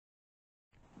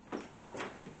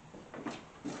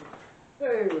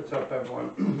Hey, what's up,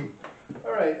 everyone?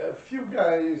 All right, a few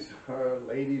guys, or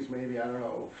ladies maybe, I don't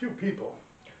know, a few people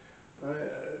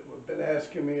have been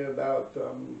asking me about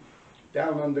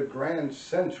down on the Grand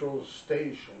Central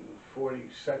Station,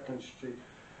 42nd Street,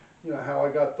 you know, how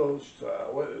I got those,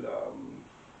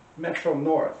 Metro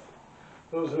North.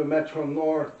 Those are the Metro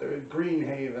North, the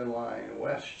Greenhaven line,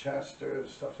 Westchester,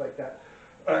 stuff like that.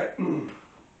 All right,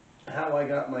 how I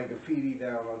got my graffiti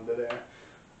down under there.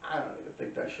 I don't even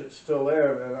think that shit's still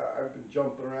there, man. I've been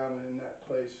jumping around in that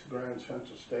place, Grand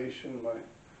Central Station,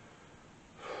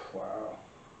 wow,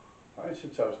 probably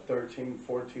since I was 13,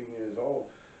 14 years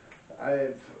old.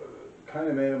 I've kind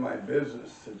of made it my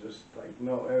business to just like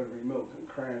know every nook and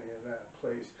cranny of that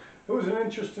place. It was an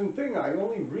interesting thing. I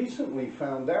only recently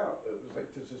found out. It was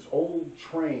like there's this old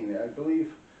train, I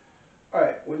believe. All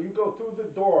right, when you go through the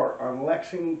door on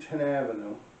Lexington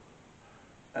Avenue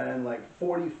and like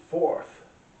 44th,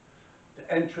 the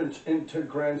entrance into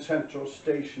Grand Central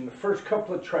Station, the first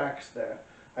couple of tracks there,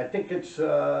 I think it's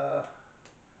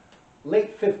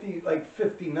late 50, like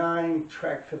 59,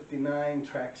 track 59,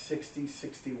 track 60,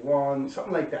 61,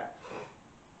 something like that.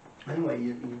 Anyway,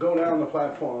 you go down the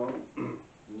platform, and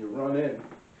you run in,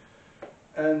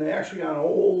 and they actually got an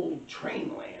old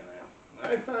train laying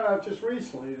there. I found out just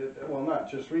recently that, well,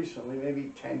 not just recently,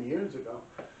 maybe 10 years ago,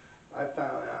 I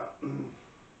found out,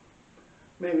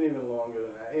 maybe even longer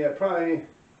than that. Yeah, probably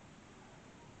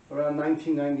around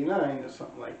 1999 or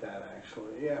something like that,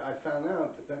 actually. Yeah, I found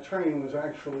out that that train was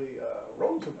actually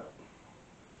Roosevelt.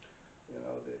 You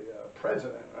know, the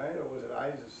president, right? Or was it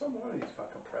Eisenhower? Some one of these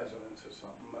fucking presidents or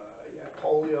something. Yeah,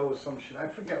 polio or some shit. I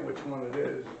forget which one it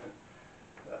is.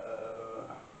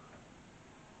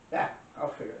 Yeah,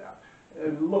 I'll figure it out.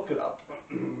 Look it up.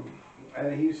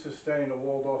 And he used to stay in a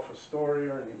Waldorf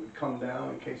Astoria, and he would come down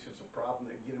in case there's a problem.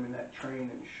 They'd get him in that train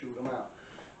and shoot him out.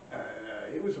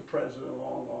 He was a president a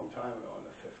long, long time ago, in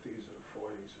the 50s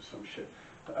or 40s or some shit.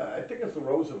 I think it's the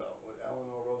Roosevelt, with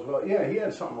Eleanor Roosevelt. Yeah, he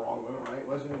had something wrong with him, right?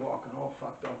 Wasn't he walking all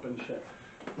fucked up and shit?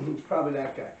 It's probably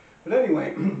that guy. But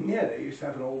anyway, yeah, they used to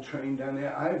have an old train down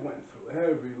there. I went through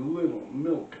every little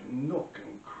nook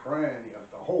and cranny of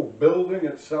the whole building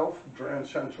itself, Grand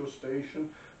Central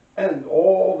Station, and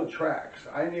all the tracks.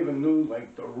 I didn't even knew,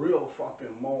 like, the real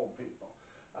fucking mole people.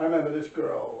 I remember this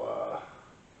girl,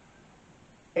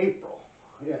 April.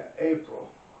 Yeah,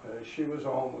 April. She was a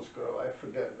homeless girl. I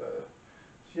forget.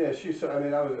 Yeah, she said, I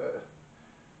mean,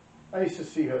 I used to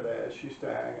see her there. She used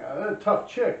to hang out. A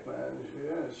tough chick, man.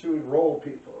 She would roll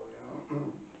people, you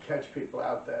know, catch people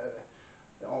out there.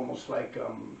 Almost like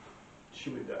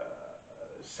she would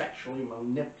sexually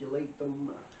manipulate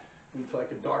them into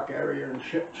like a dark area and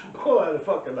shit. She'd pull out a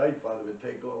fucking knife out of it,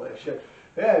 take all that shit.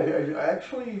 Yeah,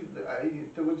 actually,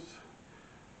 there was,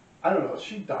 I don't know,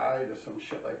 she died or some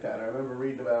shit like that. I remember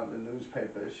reading about it in the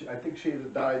newspaper. I think she either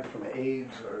died from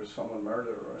AIDS or someone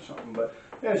murdered her or something. But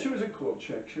yeah, she was a cool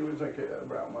chick. She was like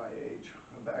around my age.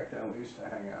 Back then we used to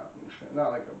hang out and shit. Not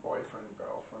like a boyfriend or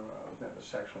girlfriend. I was never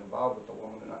sexually involved with the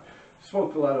woman. And I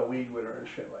smoked a lot of weed with her and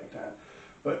shit like that.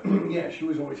 But yeah, she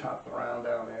was always hopping around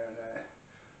down there. And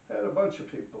I had a bunch of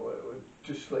people that were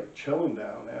just like chilling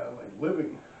down there, like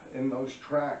living in those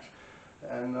tracks.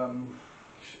 And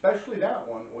especially that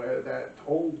one where that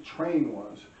old train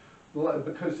was,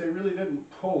 because they really didn't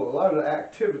pull a lot of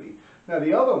activity. Now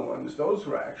the other ones, those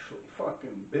were actually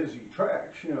fucking busy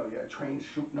tracks. You know, you had trains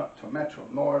shooting up to Metro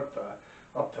North,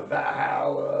 up to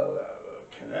Valhalla,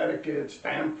 Connecticut,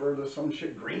 Stamford or some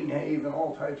shit, Greenhaven,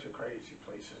 all types of crazy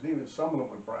places. And even some of them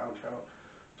would branch out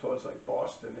towards like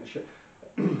Boston and shit.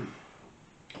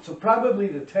 So probably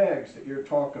the tags that you're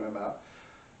talking about,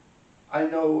 I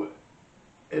know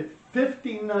at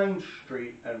 59th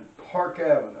Street and Park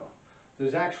Avenue,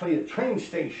 there's actually a train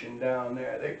station down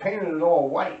there. They painted it all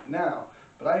white now,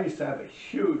 but I used to have a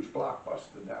huge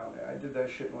Blockbuster down there. I did that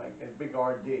shit in like a big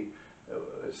RD,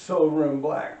 silver and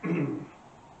black.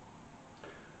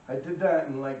 I did that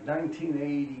in like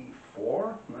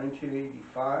 1984,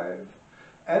 1985.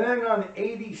 And then on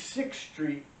 86th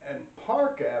Street and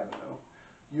Park Avenue,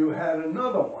 you had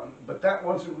another one, but that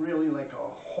wasn't really like a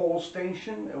whole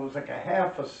station. It was like a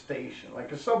half a station,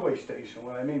 like a subway station,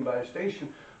 what I mean by a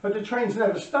station. But the trains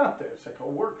never stopped there. It's like a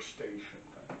workstation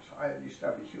thing. So I used to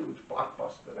have a huge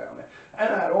Blockbuster down there. And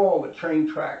I had all the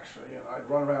train tracks, you know, I'd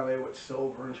run around there with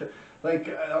silver and shit. Like,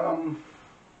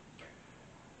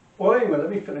 well, anyway, let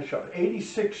me finish up.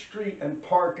 86th Street and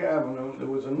Park Avenue, there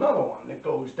was another one that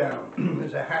goes down.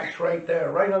 There's a hatch right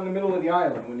there, right on the middle of the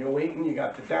island. When you're waiting, you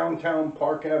got the downtown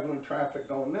Park Avenue traffic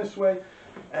going this way,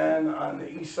 and on the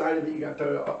east side of it, you got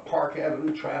the Park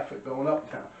Avenue traffic going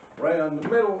uptown. right on the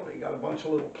middle. They got a bunch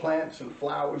of little plants and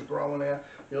flowers growing there.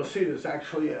 You'll see there's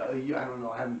actually, I don't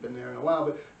know, I haven't been there in a while,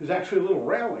 but there's actually a little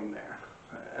railing there.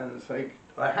 And it's like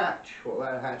a hatch. Well,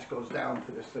 that hatch goes down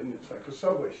to this thing. It's like a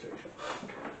subway station.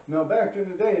 Now, back in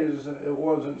the days, it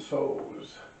wasn't so, it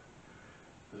was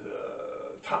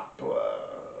top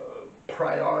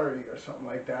priority or something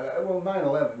like that. Well,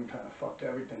 9/11 kind of fucked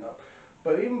everything up.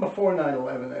 But even before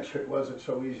 9/11, that shit wasn't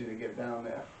so easy to get down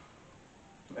there.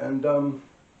 And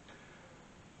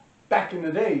back in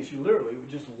the days, you literally would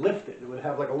just lift it. It would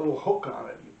have like a little hook on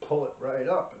it. You pull it right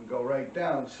up and go right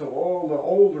down. So all the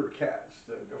older cats,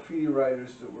 the graffiti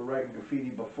writers that were writing graffiti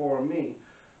before me,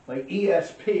 like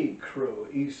ESP crew,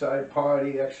 East Side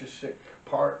Party, Extra Sick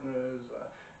Partners,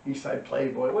 East Side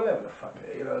Playboy, whatever the fuck,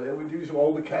 you know, they would use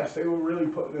all the cats. They were really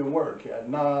putting in work. You had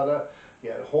Nada, you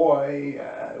had Hoy,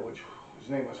 which his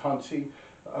name was Huntsy,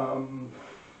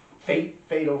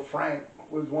 Fatal Frank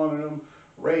was one of them,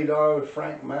 Radar with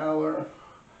Frank Maller,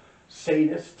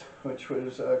 Sadist, which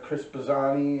was Chris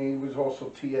Bazzani, he was also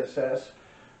TSS.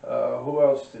 Who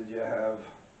else did you have?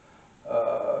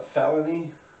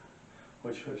 Felony,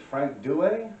 which was Frank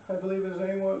Dewey, I believe his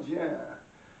name was, yeah.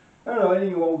 I don't know, any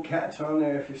of you old cats on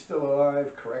there, if you're still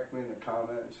alive, correct me in the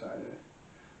comments.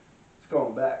 It's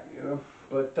going back, you know.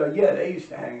 But yeah, they used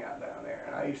to hang out down there,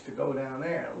 and I used to go down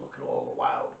there and look at all the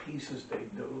wild pieces they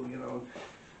do, you know.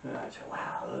 And I'd say,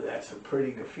 wow, that's some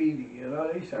pretty graffiti, you know.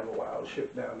 They used to have a wild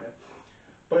shit down there.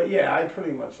 But yeah, I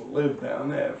pretty much lived down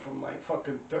there from like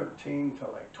fucking 13 to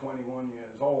like 21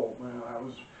 years old. Man,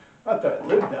 not that I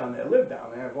lived down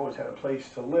there, I've always had a place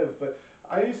to live, but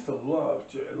I used to love,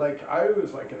 like, I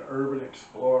was like an urban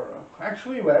explorer.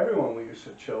 Actually, everyone we used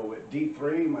to chill with,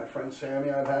 D3, my friend Sammy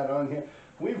I've had on here,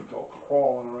 we would go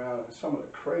crawling around in some of the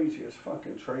craziest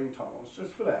fucking train tunnels,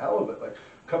 just for the hell of it, like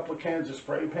a couple of cans of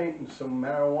spray paint and some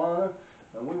marijuana,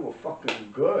 and we were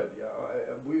fucking good, you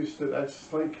know. We used to,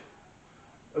 that's like,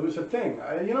 it was a thing.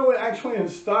 You know what actually in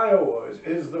Style was,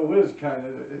 is the Wiz kind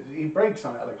of, he breaks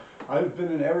on that. Like, I've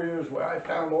been in areas where I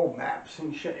found old maps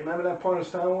and shit. You remember that part of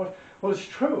Style Wars? Well, it's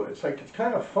true. It's like, it's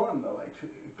kind of fun to like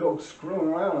go screwing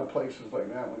around in places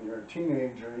like that when you're a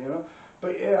teenager, you know?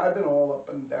 But yeah, I've been all up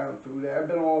and down through there. I've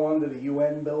been all under the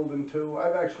UN building too.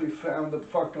 I've actually found a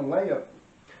fucking layup.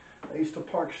 I used to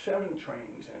park 7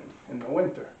 trains in the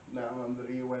winter down under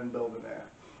the UN building there.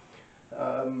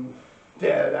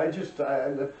 Yeah,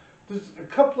 there's a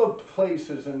couple of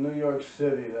places in New York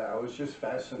City that I was just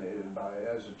fascinated by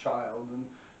as a child and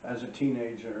as a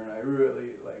teenager, and I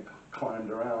really like climbed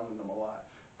around in them a lot.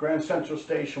 Grand Central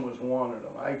Station was one of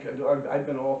them. I'd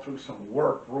been all through some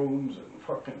work rooms and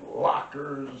fucking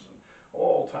lockers and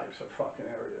all types of fucking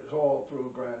areas, all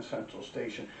through Grand Central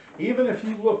Station. Even if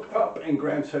you look up in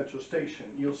Grand Central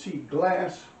Station, you'll see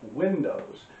glass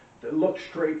windows that look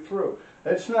straight through.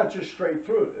 It's not just straight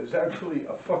through. There's actually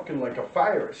a fucking, like a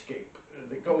fire escape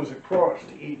that goes across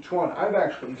to each one. I've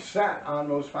actually sat on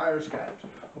those fire escapes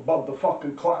above the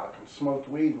fucking clock and smoked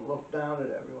weed and looked down at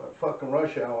everyone. Fucking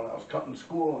rush hour when I was cutting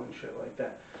school and shit like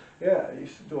that. Yeah, I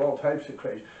used to do all types of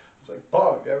crazy. It was like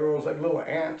bug. Everyone was like little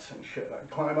ants and shit. I'd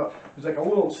climb up. It was like a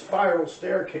little spiral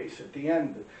staircase at the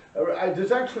end.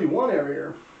 There's actually one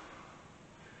area.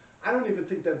 I don't even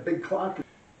think that big clock.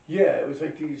 Yeah, it was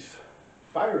like these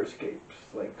fire escapes,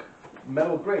 like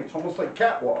metal grates, almost like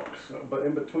catwalks, but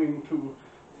in between 2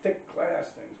 thick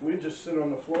glass things. We'd just sit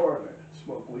on the floor and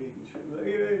smoke weed and shit. Like,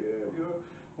 yeah, you know,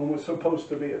 when we're supposed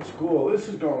to be at school. This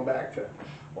is going back to,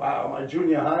 wow, my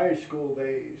junior high school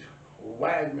days.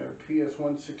 Wagner, PS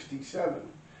 167.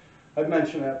 I've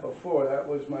mentioned that before. That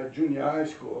was my junior high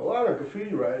school. A lot of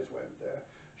graffiti writers went there.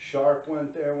 Sharp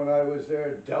went there when I was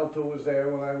there. Delta was there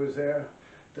when I was there.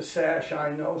 The Sash,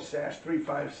 I know, Sash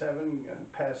 357,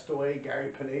 passed away.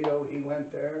 Gary Pinedo, he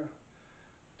went there.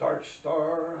 Dark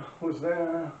Star was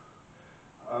there.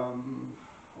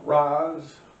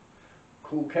 Roz,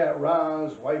 Cool Cat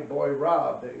Roz, White Boy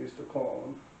Rob, they used to call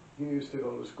him. He used to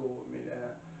go to school with me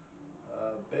there.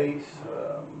 Bass,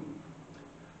 a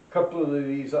couple of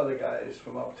these other guys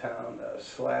from uptown,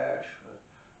 Slash,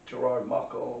 Gerard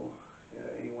Muckle,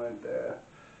 he went there.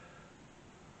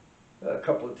 A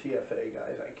couple of TFA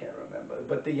guys, I can't remember,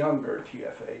 but the younger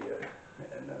TFA,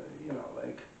 and you know,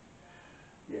 like,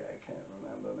 yeah, I can't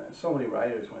remember, man. So many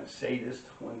writers went. Sadist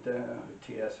went there,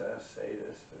 TSS,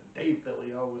 Sadist. Dave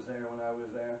Billio was there when I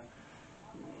was there.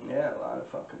 Yeah, a lot of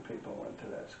fucking people went to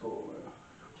that school.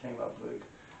 Came up, like,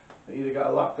 they either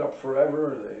got locked up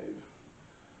forever or they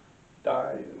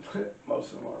died.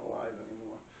 Most of them aren't alive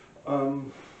anymore.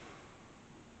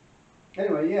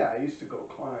 Anyway, yeah, I used to go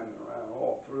climbing around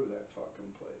all through that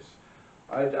fucking place.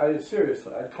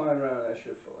 Seriously, I'd climb around that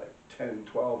shit for like 10,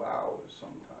 12 hours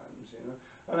sometimes, you know.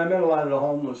 And I met a lot of the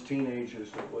homeless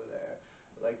teenagers that were there.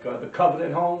 Like the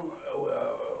Covenant home,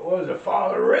 what was it,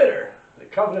 Father Ritter? The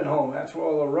Covenant home, that's where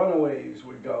all the runaways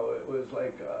would go. It was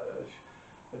like a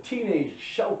teenage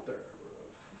shelter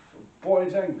for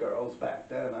boys and girls back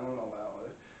then. I don't know how.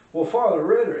 Well, Father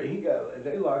Ritter,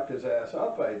 they locked his ass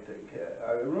up, I think.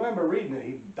 I remember reading it,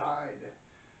 he died.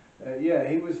 Yeah,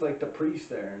 he was like the priest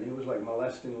there, and he was like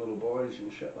molesting little boys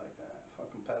and shit like that.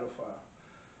 Fucking pedophile.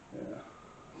 Yeah.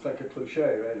 It's like a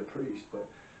cliche, right? A priest, but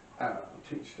I don't know,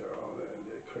 teach their own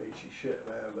crazy shit,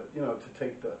 man. But, you know, to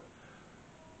take the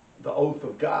oath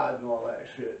of God and all that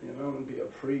shit, you know, and be a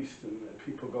priest and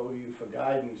people go to you for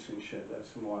guidance and shit, that's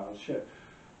some wild shit.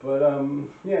 But,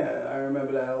 yeah, I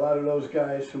remember that a lot of those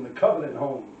guys from the Covenant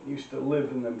home used to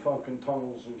live in them fucking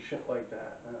tunnels and shit like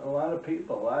that. And a lot of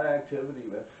people, a lot of activity,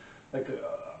 but like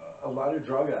a lot of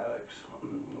drug addicts,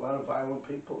 a lot of violent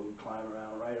people who climb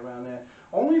around right around there.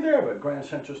 Only there, but Grand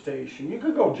Central Station. You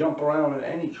could go jump around in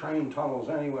any train tunnels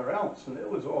anywhere else, and it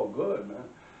was all good, man.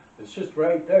 It's just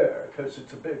right there, because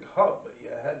it's a big hub. You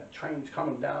had trains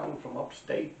coming down from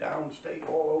upstate, downstate,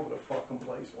 all over the fucking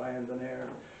place, landing there.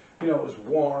 You know, it was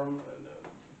warm, and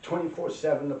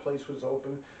 24/7 the place was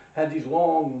open. Had these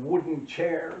long wooden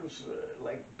chairs,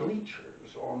 like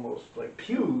bleachers, almost like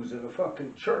pews in a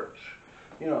fucking church.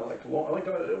 You know, like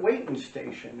a waiting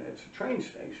station. It's a train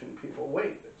station. People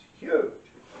wait. It's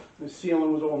huge. The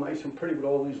ceiling was all nice and pretty with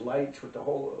all these lights, with the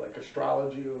whole like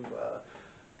astrology of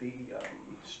the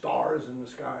stars in the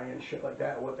sky and shit like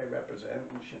that, what they represent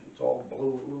and shit. It's all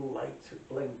blue, little lights that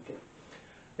blink.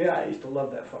 Yeah, I used to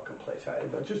love that fucking place.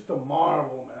 But just the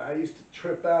marble, man. I used to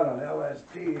trip out on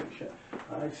LSD and shit.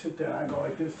 I'd sit there and I'd go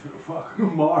like this to the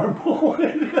fucking marble. For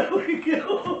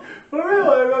real,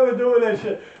 I remember doing that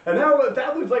shit. And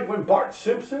that was like when Bart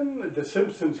Simpson, The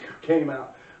Simpsons came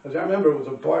out. Because I remember it was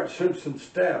a Bart Simpson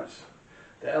stamps,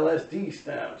 the LSD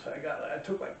stamps. I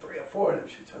took like 3 or 4 of them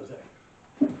shits. I was like,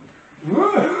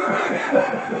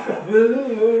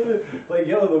 like,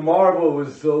 yo, the marble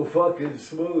was so fucking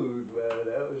smooth, man.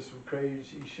 That was some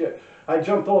crazy shit. I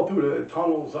jumped all through the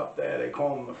tunnels up there. They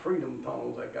call them the Freedom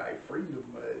Tunnels. That guy Freedom,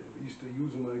 we used to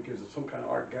use them like as some kind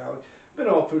of art gallery. Been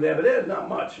all through there, but there's not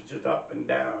much. It's just up and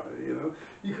down, you know.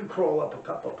 You could crawl up a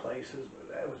couple of places, but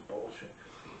that was bullshit.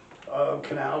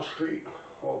 Canal Street,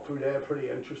 all through there,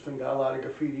 pretty interesting. Got a lot of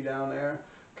graffiti down there.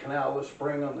 Canal of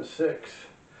Spring on the 6th.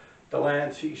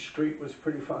 Delancey Street was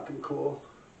pretty fucking cool.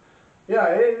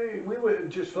 Yeah, we would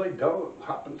just like go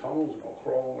hopping tunnels and go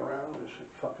crawling around and shit,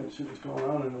 fucking see what's going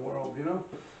on in the world, you know.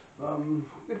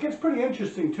 It gets pretty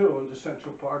interesting too. In the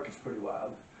Central Park, it's pretty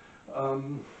wild. A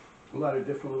lot of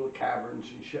different little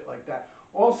caverns and shit like that.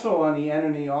 Also on the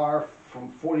N&ER from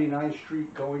 49th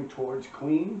Street going towards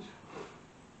Queens,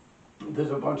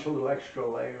 there's a bunch of little extra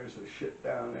layers of shit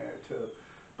down there too.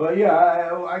 But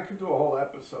yeah, I could do a whole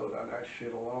episode on that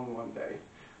shit alone one day.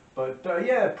 But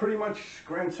yeah, pretty much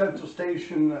Grand Central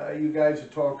Station, you guys are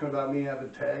talking about me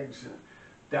having tags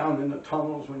down in the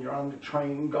tunnels when you're on the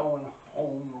train going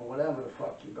home or whatever the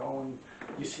fuck you're going.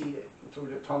 You see it through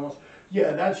the tunnels.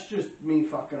 Yeah, that's just me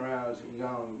fucking around as a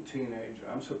young teenager.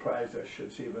 I'm surprised that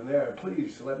shit's even there.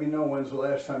 Please let me know when's the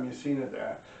last time you've seen it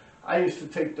there. I used to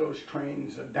take those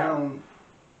trains down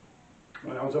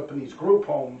when I was up in these group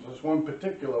homes. There's one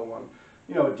particular one,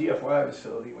 you know, a DFY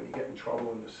facility. When you get in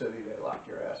trouble in the city, they lock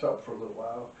your ass up for a little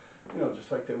while, you know,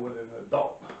 just like they would an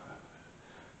adult.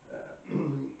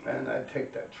 And I'd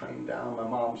take that train down. My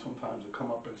mom sometimes would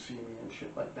come up and see me and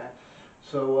shit like that.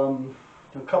 So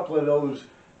a couple of those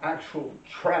actual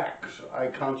tracks I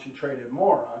concentrated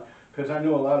more on, because I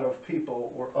knew a lot of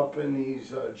people were up in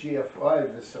these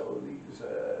GFY facilities.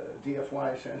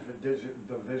 DFY stands for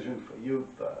Division for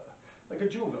Youth, like a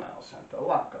juvenile center, a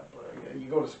lockup. You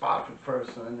go to Spofford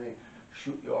first, and then they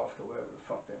shoot you off to wherever the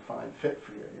fuck they find fit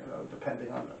for you, you know,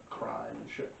 depending on the crime and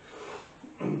shit.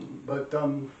 But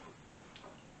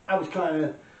I was kind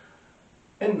of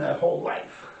in that whole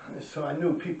life, so I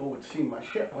knew people would see my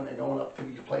shit when they're going up to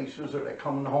these places, or they're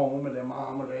coming home, or their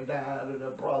mom, or their dad, or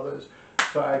their brothers.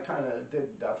 So I kind of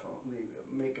did definitely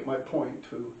make it my point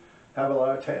to have a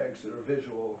lot of tags that are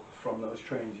visual from those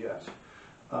trains, yes.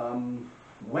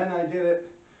 When I did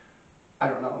it, I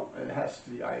don't know. It has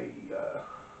to.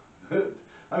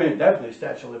 I mean, definitely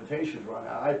statute of limitations run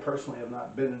out. I personally have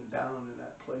not been down in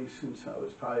that place since I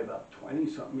was probably about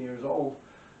 20-something years old,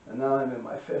 and now I'm in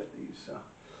my 50s. So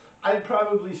I'd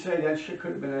probably say that shit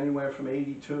could have been anywhere from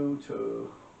 82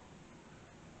 to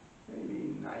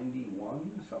maybe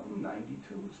 91 or something,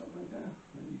 92 or something like that,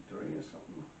 93 or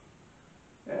something.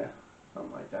 Yeah,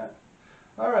 something like that.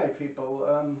 All right, people.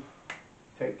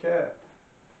 Take care.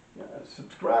 Yeah,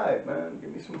 subscribe, man. Give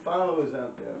me some followers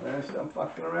out there, man. Stop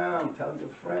fucking around. Tell your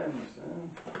friends.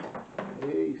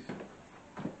 Peace.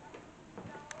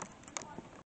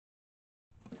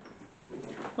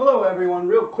 Hello, everyone.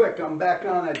 Real quick, I'm back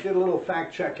on. I did a little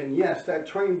fact check, and yes, that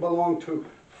train belonged to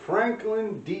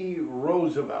Franklin D.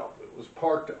 Roosevelt. It was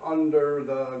parked under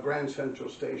the Grand Central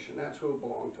Station. That's who it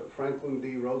belonged to, Franklin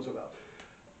D. Roosevelt.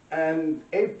 And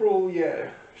April, yeah,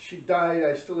 she died.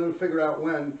 I still didn't figure out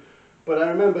when. But I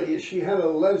remember she had a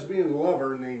lesbian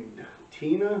lover named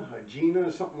Tina or Gina,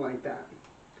 something like that.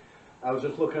 I was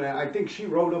just looking at, I think she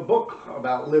wrote a book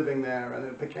about living there, and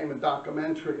it became a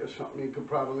documentary or something. You could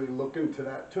probably look into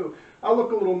that too. I'll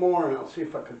look a little more and I'll see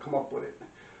if I could come up with it.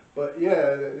 But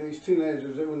yeah, these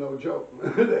teenagers, they were no joke.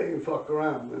 They didn't fuck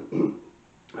around.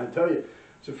 I tell you,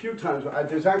 it's a few times,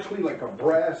 there's actually like a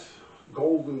brass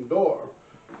golden door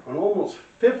on almost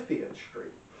 50th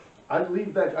Street. I'd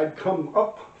leave that, I'd come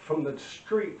up from the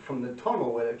street, from the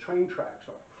tunnel where the train tracks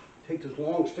are. Take this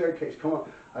long staircase, come up.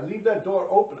 I leave that door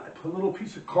open. I put a little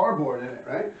piece of cardboard in it,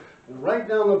 right? And right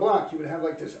down the block, you would have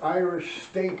like this Irish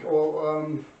steak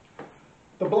or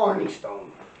the Blarney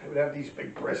Stone. They would have these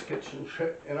big briskets and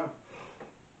shit, you know?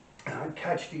 And I'd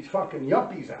catch these fucking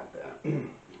yuppies out there.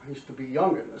 I used to be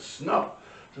young in the snow.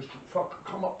 Just fucking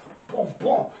come up, boom,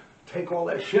 boom. Take all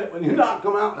that shit when you knock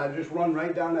them out, and I just run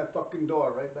right down that fucking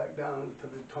door, right back down into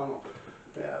the tunnel.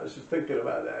 Yeah, I was just thinking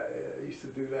about that. Yeah, I used to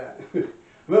do that.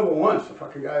 Remember once, the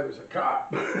fucking guy was a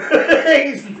cop.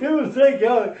 He was like,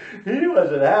 yo, he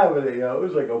wasn't having it, yo. It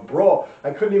was like a brawl.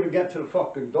 I couldn't even get to the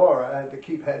fucking door. I had to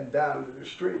keep heading down to the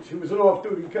streets. He was an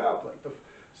off-duty cop, like the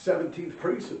 17th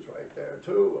precinct right there,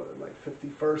 too, like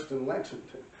 51st in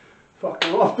Lexington.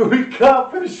 Fucking off-duty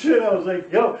cop and shit. I was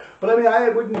like, yo. But I mean, I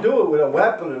wouldn't do it with a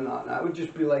weapon or nothing. I would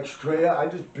just be like straight up. I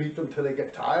just beat them till they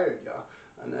get tired, yo.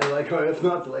 And then like, or if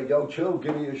not, they're like, yo, chill,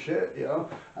 give me your shit, you know.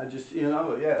 I just, you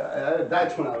know, yeah.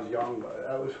 That's when I was young, but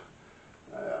I was,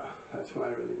 that's when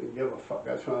I really didn't give a fuck.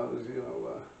 That's when I was, you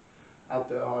know, out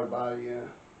there hard body, yeah.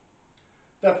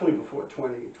 Definitely before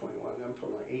 20, 21. I'm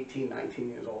talking like 18, 19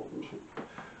 years old and shit.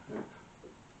 Yeah.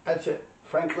 That's it.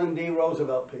 Franklin D.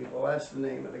 Roosevelt, people. That's the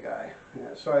name of the guy.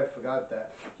 Yeah, sorry I forgot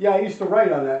that. Yeah, I used to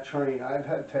write on that train. I've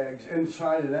had tags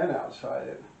inside it and outside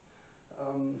it.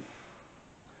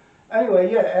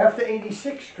 Anyway, yeah, after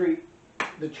 86th Street,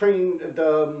 the train,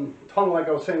 the tunnel, like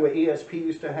I was saying, where ESP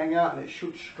used to hang out, and it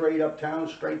shoots straight uptown,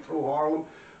 straight through Harlem.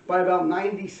 By about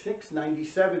 96th,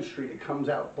 97th Street, it comes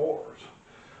outdoors.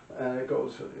 And it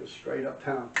goes straight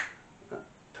uptown,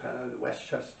 to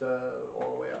Westchester,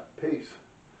 all the way up. Peace.